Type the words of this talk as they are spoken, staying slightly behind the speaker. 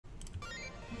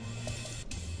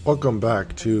Welcome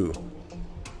back to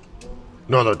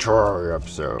another Terraria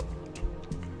episode.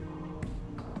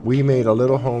 We made a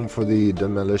little home for the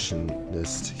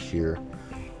demolitionist here,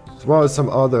 as well as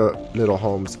some other little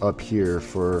homes up here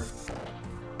for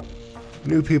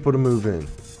new people to move in.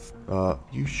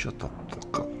 You shut the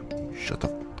fuck up. Shut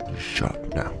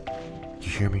up now. You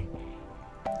hear me?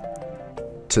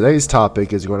 Today's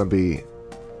topic is going to be,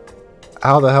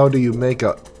 how the hell do you make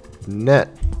a net?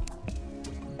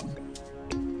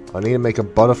 I need to make a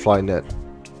butterfly net.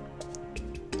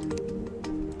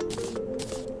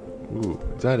 Ooh,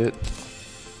 is that it?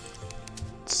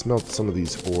 Smelt some of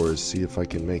these ores, see if I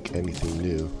can make anything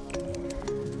new.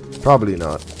 Probably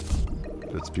not.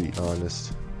 Let's be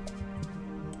honest.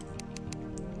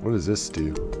 What does this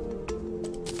do?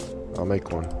 I'll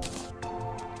make one.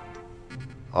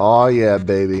 Oh yeah,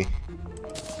 baby.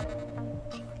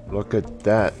 Look at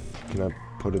that. Can I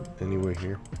put it anywhere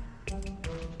here?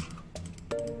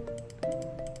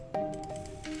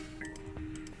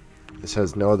 This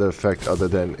has no other effect other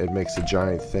than it makes a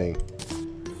giant thing.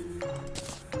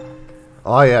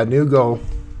 Oh yeah, new goal.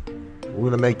 We're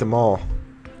gonna make them all.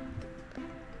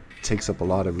 Takes up a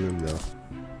lot of room though.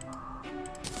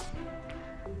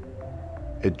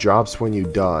 It drops when you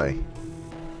die.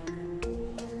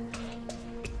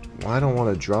 Well, I don't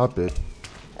want to drop it.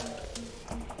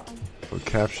 Or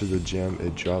capture the gem,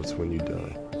 it drops when you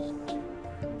die.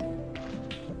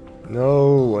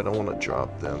 No, I don't want to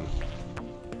drop them.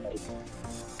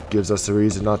 Gives us a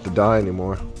reason not to die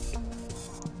anymore.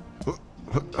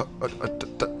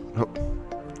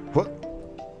 What?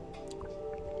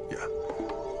 Yeah.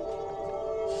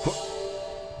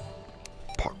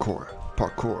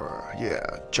 Parkour.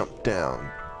 Yeah, jump down.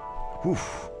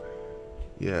 Woof.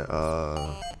 Yeah,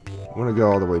 I'm gonna go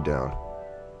all the way down.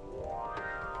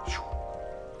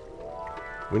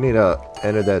 We need to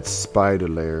enter that spider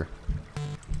lair.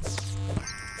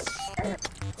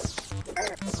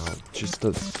 Just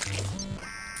a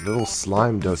little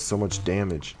slime does so much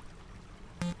damage.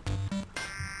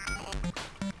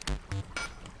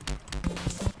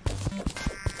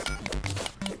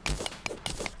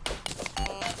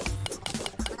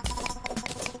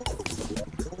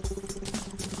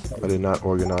 I did not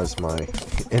organize my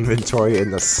inventory in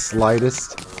the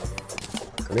slightest.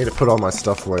 I need to put all my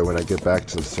stuff away when I get back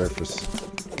to the surface.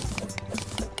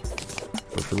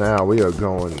 But for now, we are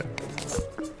going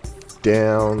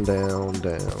down to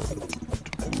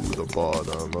the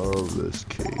bottom of this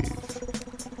cave.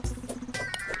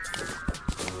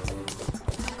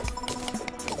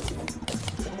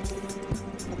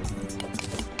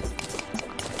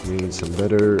 We need some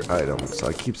better items.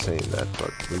 I keep saying that,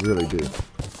 but we really do.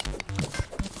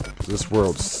 This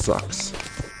world sucks.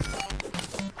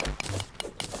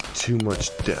 Too much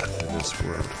death in this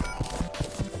world.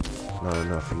 Not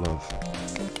enough love.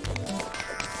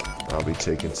 I'll be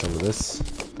taking some of this.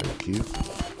 Thank you.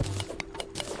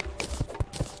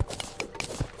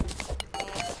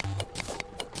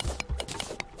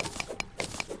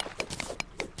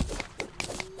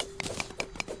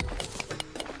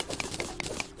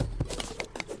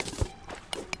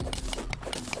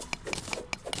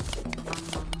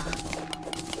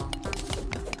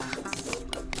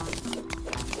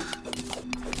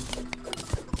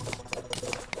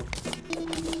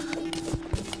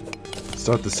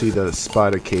 Start to see the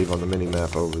spider cave on the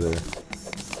mini-map over there.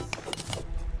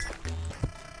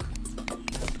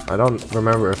 I don't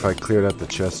remember if I cleared out the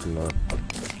chest or not.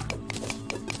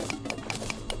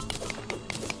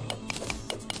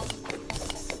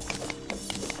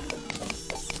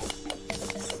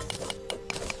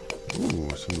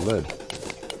 Ooh, some lead.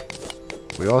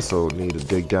 We also need to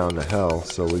dig down to hell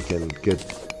so we can get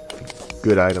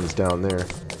good items down there.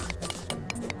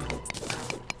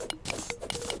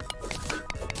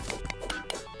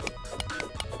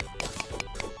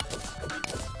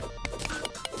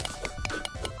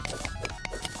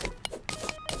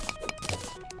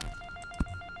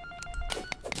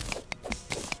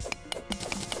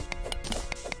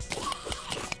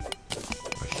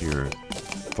 You're a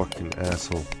fucking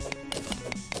asshole.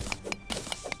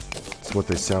 That's what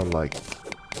they sound like.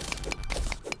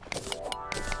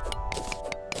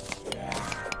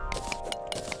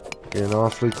 Getting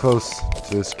awfully close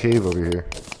to this cave over here.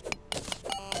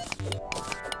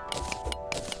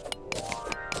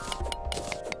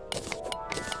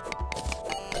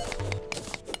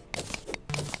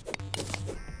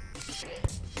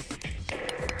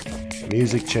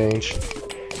 Music change.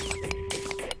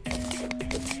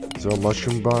 Is there a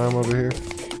mushroom biome over here?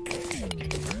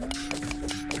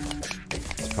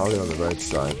 It's probably on the right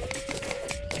side.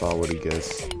 If I would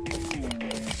guess.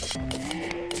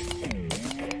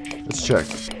 Let's check.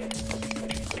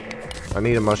 I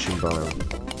need a mushroom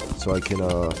biome so I can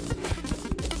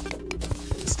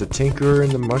Is the tinker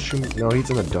in the mushroom? No, he's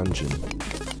in a dungeon.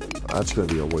 That's gonna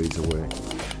be a ways away.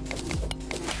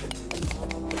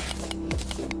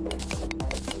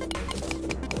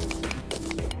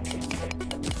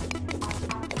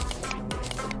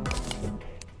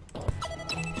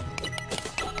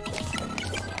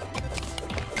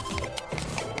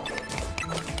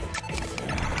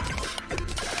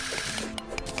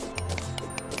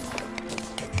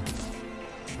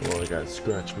 Oh, I gotta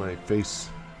scratch my face.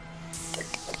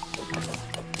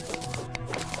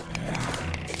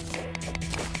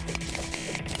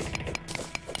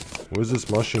 Where's this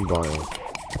mushroom biome?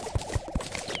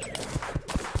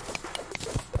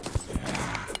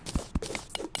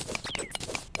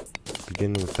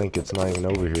 Beginning to think it's not even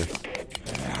over here.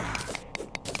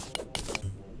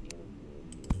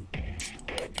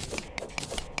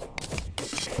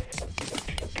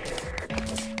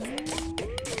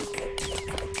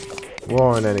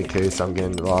 Well, in any case, I'm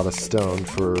getting a lot of stone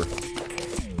for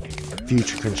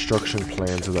future construction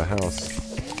plans of the house.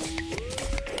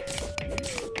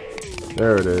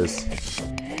 There it is.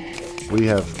 We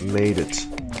have made it.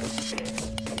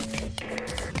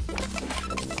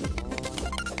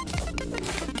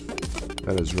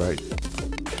 That is right.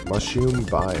 Mushroom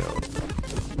biome.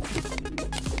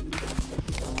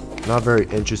 Not very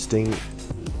interesting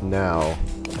now,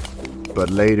 but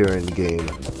later in game,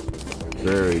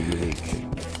 very unique,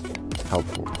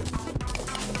 helpful.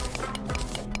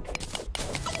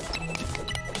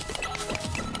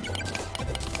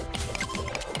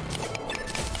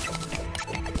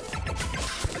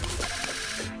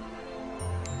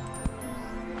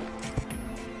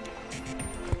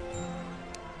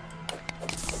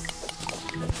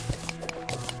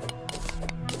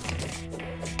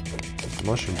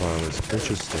 Mushroom biome is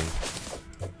interesting.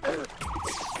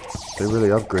 They really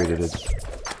upgraded it.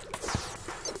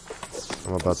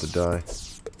 I'm about to die.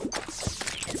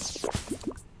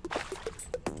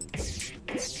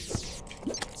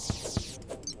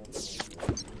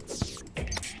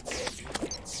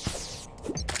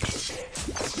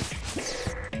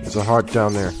 There's a heart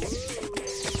down there.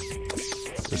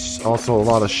 There's also a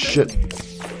lot of shit.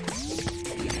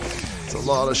 It's a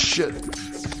lot of shit.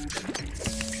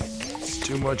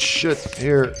 Too much shit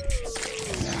here.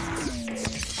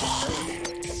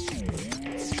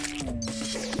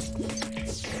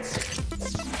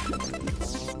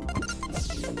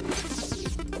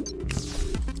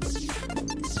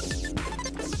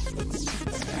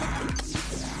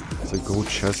 There's a gold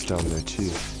chest down there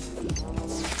too.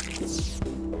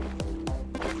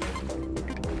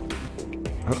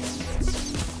 Huh.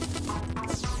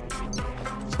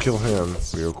 Let's kill him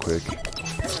real quick.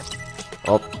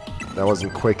 Oh. That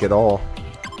wasn't quick at all.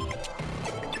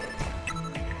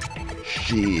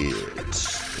 Shit.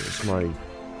 There's my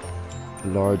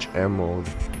large emerald.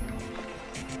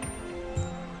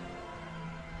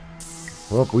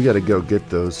 Well, we gotta go get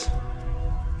those.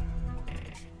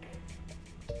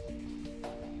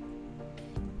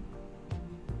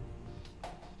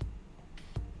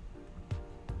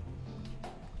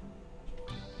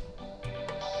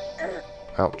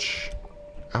 Ouch.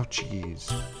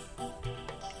 Ouchies.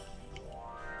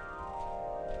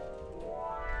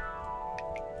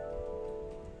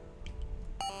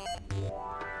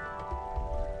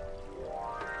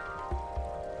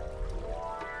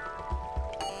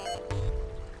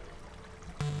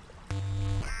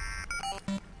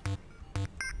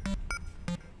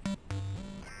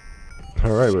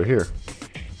 Alright, we're here.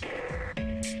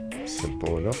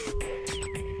 Simple enough.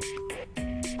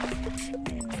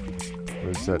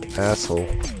 Where's that asshole?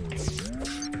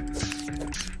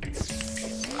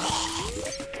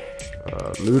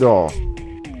 Loot all.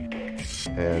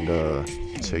 And,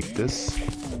 take this.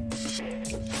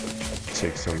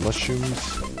 Take some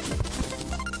mushrooms.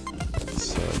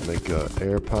 Let's, make a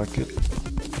air pocket.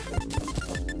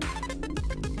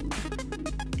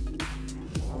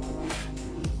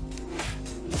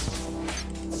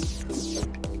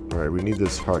 Alright, we need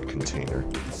this heart container.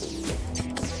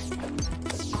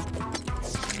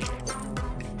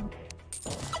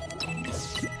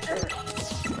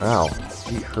 Ow,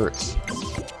 he hurts.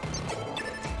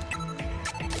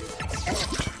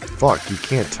 Fuck, you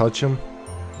can't touch him?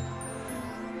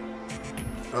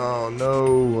 Oh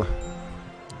no.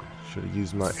 Should have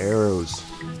used my arrows.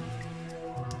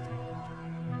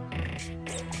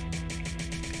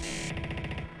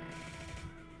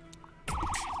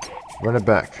 Run it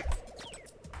back.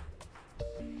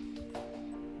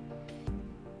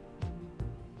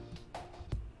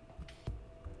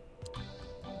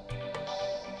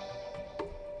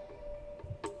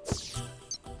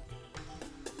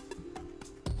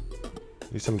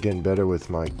 At least I'm getting better with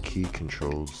my key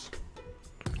controls.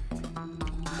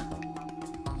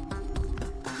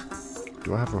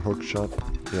 Do I have a hook shot?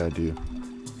 Yeah, I do.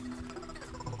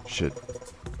 Shit.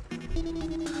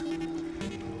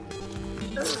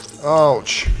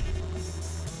 Ouch!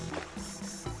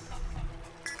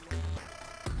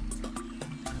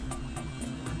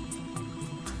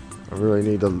 I really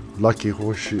need a lucky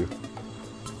horseshoe.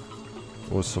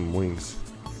 Or some wings.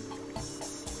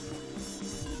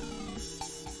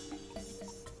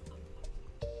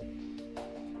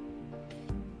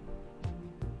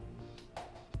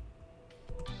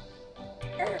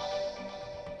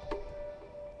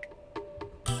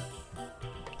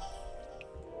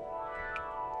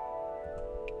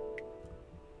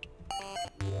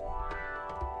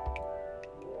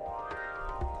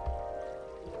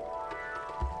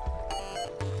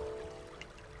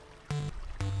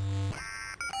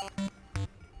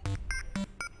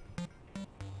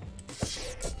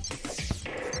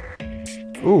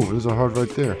 Ooh, there's a heart right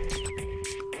there.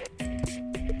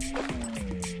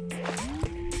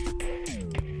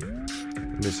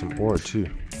 And there's some ore too.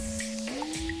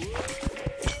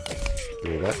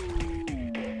 Give me that.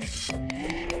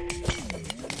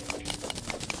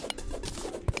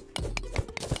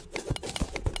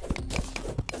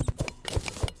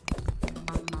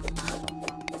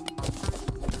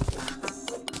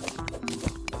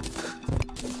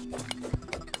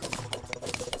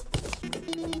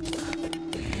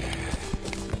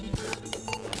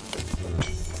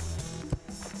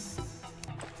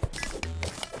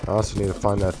 I also need to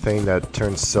find that thing that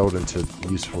turns silt into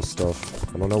useful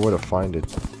stuff. I don't know where to find it.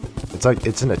 It's like,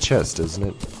 it's in a chest, isn't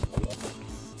it?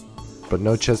 But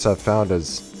no chest I've found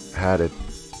has had it.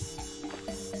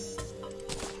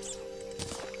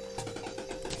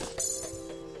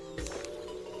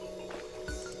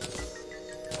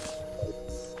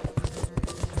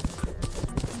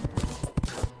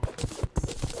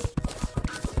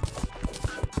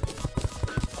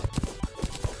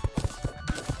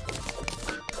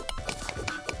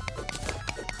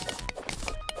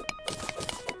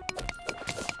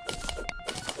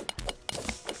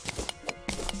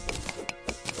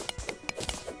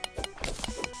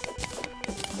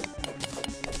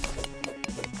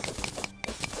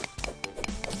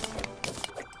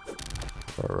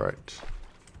 Alright.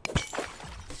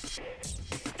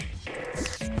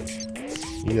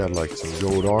 You got like some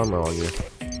gold armor on you.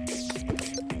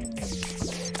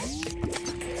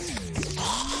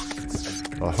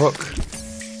 A hook.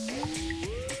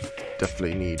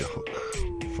 Definitely need a hook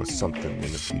for something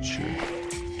in the future.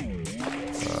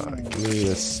 Give me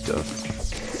this stuff.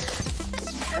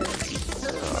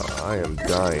 I am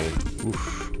dying.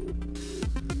 Oof.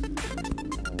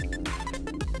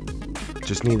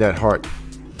 Just need that heart.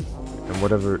 And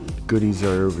whatever goodies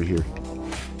are over here.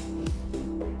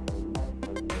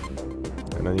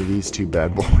 And I need these two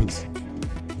bad boys.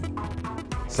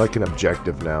 It's like an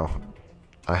objective now.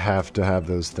 I have to have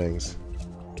those things.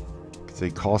 Because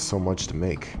they cost so much to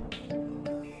make.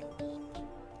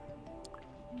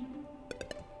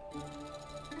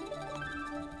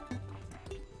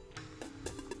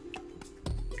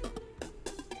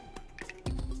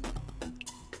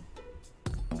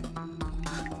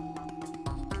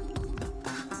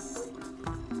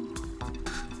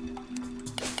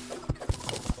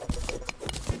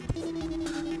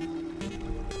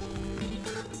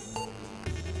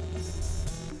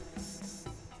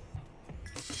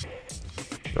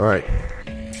 Alright,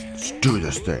 let's do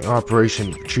this thing.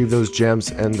 Operation, retrieve those gems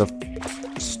and the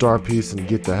star piece and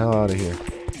get the hell out of here.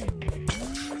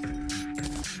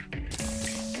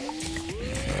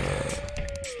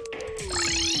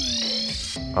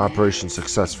 Operation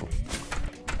successful.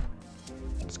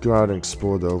 Let's go out and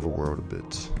explore the overworld a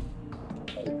bit.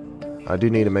 I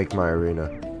do need to make my arena.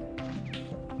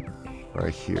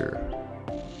 Right here.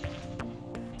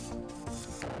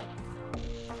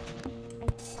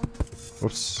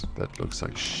 Whoops, that looks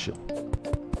like shit.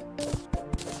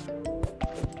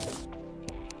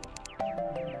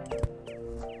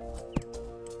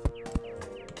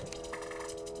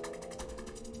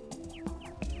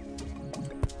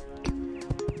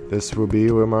 This will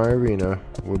be where my arena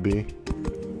will be.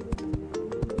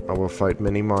 I will fight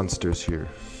many monsters here.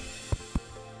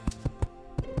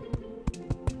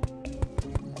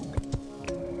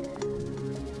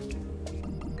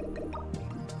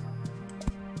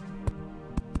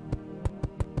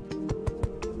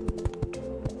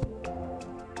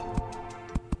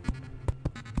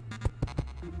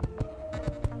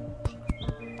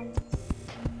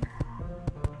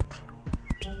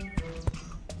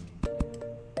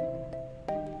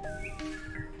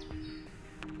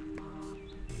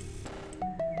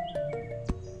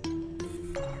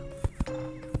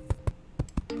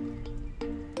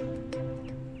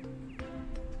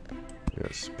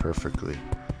 Yes, perfectly.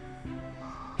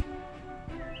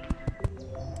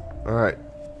 Alright.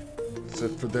 That's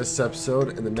it for this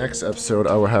episode. In the next episode,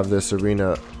 I will have this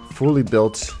arena fully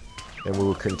built, and we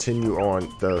will continue on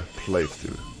the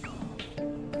playthrough.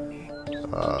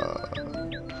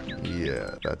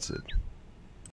 Yeah, that's it.